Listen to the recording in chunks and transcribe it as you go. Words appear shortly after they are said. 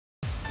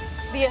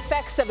The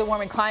effects of the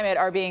warming climate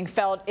are being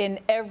felt in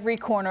every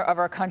corner of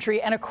our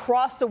country and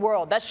across the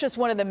world. That's just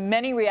one of the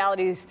many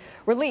realities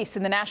released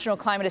in the National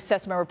Climate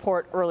Assessment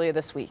Report earlier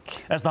this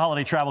week. As the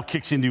holiday travel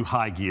kicks into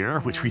high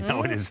gear, which we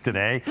know it is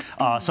today,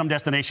 some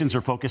destinations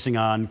are focusing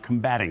on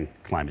combating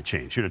climate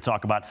change. Here to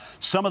talk about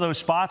some of those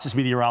spots is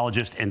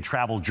meteorologist and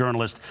travel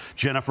journalist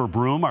Jennifer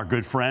Broome, our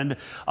good friend.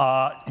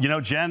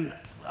 Jen,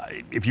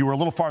 if you were a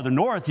little farther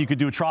north, you could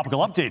do a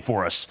tropical update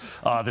for us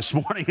this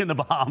morning in the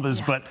Bahamas.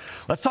 Yeah. But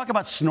let's talk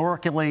about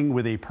snorkeling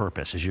with a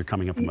purpose as you're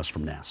coming up from us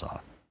from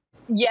Nassau.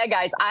 Yeah,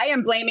 guys, I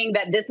am blaming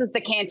that this is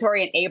the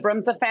Cantori and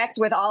Abrams effect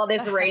with all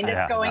this rain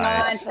that's going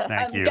on.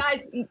 Thank you.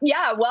 Guys,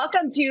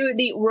 welcome to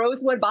the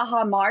Rosewood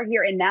Baha Mar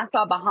here in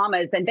Nassau,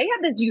 Bahamas. And they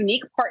have this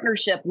unique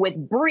partnership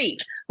with BREEF,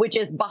 which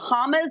is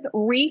Bahamas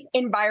Reef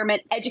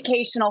Environment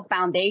Educational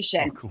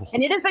Foundation. Oh, cool.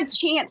 And it is a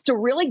chance to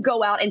really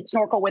go out and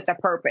snorkel with a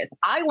purpose.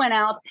 I went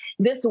out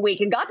this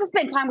week and got to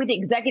spend time with the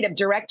executive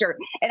director.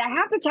 And I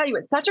have to tell you,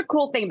 it's such a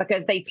cool thing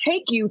because they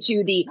take you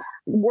to the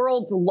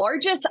world's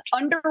largest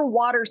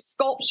underwater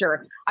sculpture.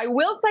 I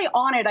will say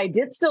on it, I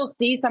did still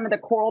see some of the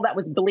coral that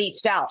was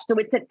bleached out. So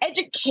it's an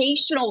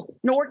educational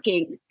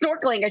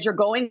snorkeling as you're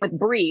going with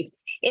BREEF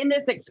in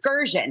this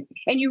excursion.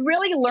 And you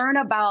really learn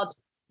about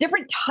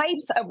different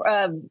types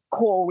of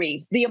coral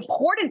reefs, the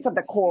importance of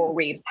the coral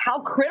reefs, how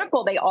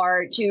critical they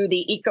are to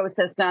the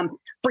ecosystem,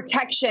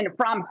 protection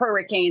from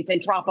hurricanes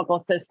and tropical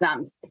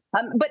systems.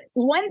 But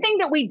one thing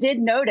that we did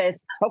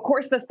notice, of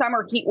course, the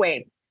summer heat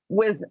wave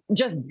was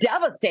just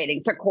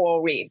devastating to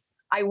coral reefs.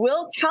 I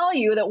will tell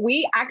you that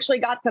we actually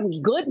got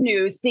some good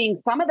news seeing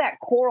some of that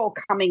coral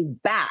coming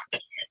back.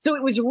 So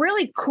it was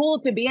really cool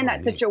to be in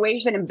that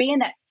situation and be in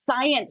that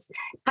science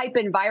type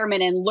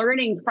environment and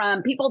learning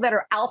from people that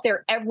are out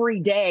there every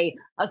day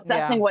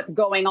assessing what's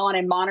going on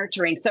and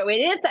monitoring. So it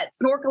is that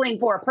snorkeling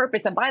for a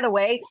purpose. And by the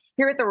way,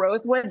 here at the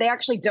Rosewood, they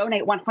actually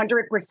donate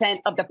 100%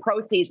 of the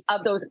proceeds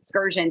of those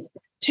excursions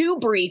to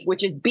BREEF,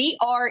 which is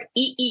BREEF.org.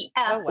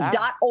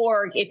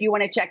 If you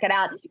want to check it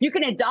out, you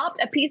can adopt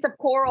a piece of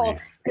coral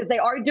because they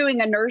are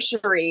doing a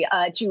nursery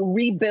to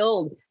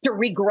rebuild, to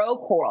regrow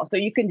coral. So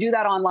you can do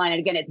that online. And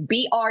again, it's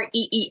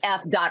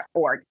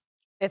BREEF.org.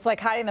 It's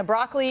like hiding the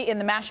broccoli in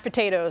the mashed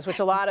potatoes, which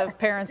a lot of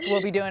parents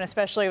will be doing,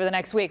 especially over the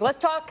next week. Let's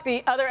talk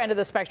the other end of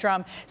the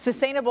spectrum,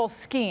 sustainable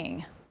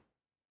skiing.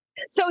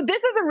 So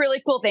this is a really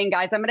cool thing,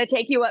 guys. I'm going to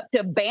take you up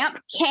to Banff,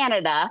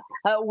 Canada.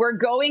 We're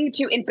going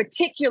to, in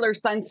particular,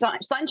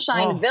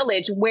 Sunshine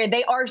Village, where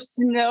they are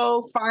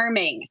snow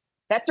farming.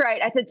 That's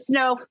right. I said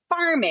snow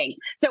farming.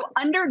 So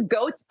under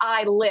Goat's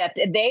Eye Lift,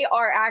 they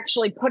are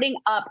actually putting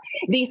up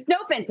these snow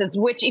fences,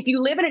 which if you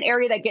live in an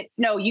area that gets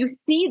snow, you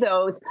see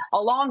those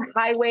along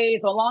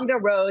highways, along the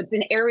roads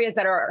in areas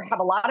that have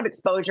a lot of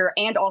exposure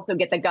and also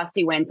get the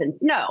gusty winds and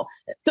snow.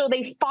 So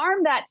they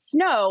farm that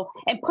snow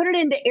and put it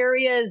into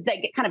areas that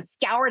get kind of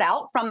scoured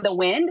out from the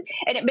wind,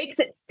 and it makes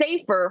it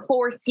safer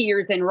for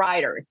skiers and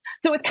riders.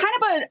 So it's kind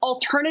of an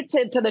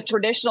alternative to the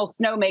traditional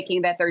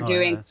snowmaking that they're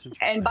doing.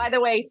 And by the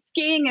way,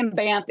 skiing in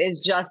Banff is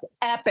just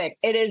epic.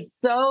 It is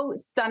so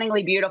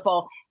stunningly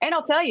beautiful. And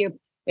I'll tell you,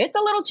 it's a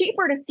little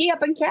cheaper to ski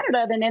up in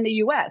Canada than in the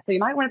U.S. So you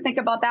might want to think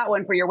about that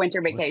one for your winter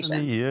vacation.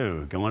 Listen to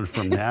you, going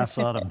from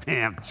Nassau to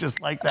Banff,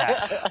 just like that.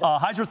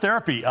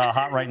 Hydrotherapy,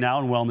 hot right now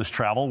in wellness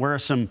travel. Where are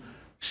some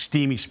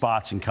steamy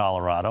spots in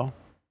Colorado?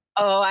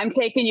 Oh, I'm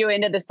taking you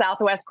into the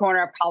southwest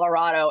corner of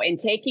Colorado and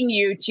taking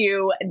you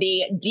to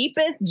the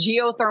deepest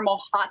geothermal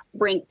hot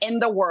spring in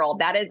the world.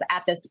 That is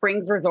at the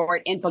Springs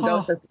Resort in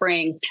Pagosa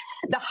Springs.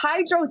 The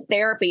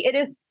hydrotherapy, it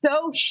is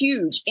so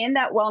huge in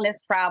that wellness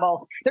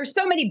travel. There's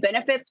so many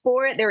benefits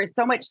for it. There is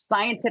so much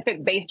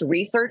scientific-based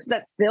research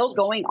that's still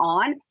going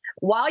on.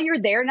 While you're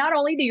there, not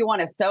only do you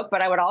want to soak,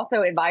 but I would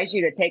also advise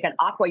you to take an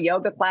aqua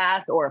yoga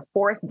class or a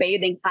forest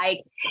bathing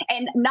hike.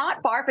 And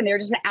not far from there,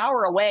 just an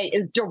hour away,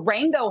 is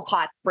Durango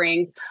Hot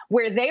Springs,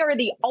 where they are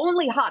the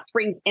only hot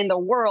springs in the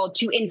world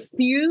to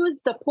infuse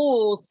the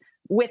pools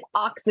with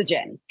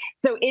oxygen.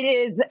 So it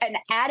is an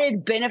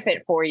added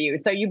benefit for you.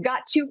 So you've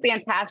got two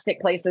fantastic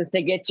places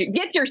to get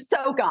your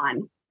soak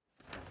on.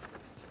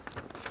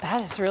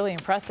 That is really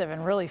impressive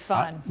and really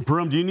fun.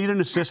 Broome, do you need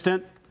an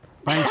assistant?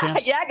 By any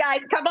chance? Yeah,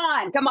 guys, come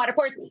on. Of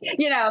course,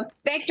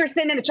 thanks for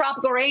sending the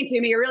tropical rain to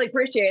me. I really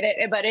appreciate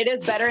it, but it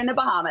is better in the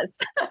Bahamas.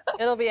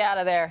 It'll be out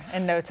of there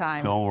in no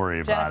time. Don't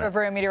worry about it. Jennifer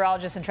Broome,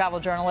 meteorologist and travel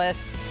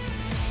journalist.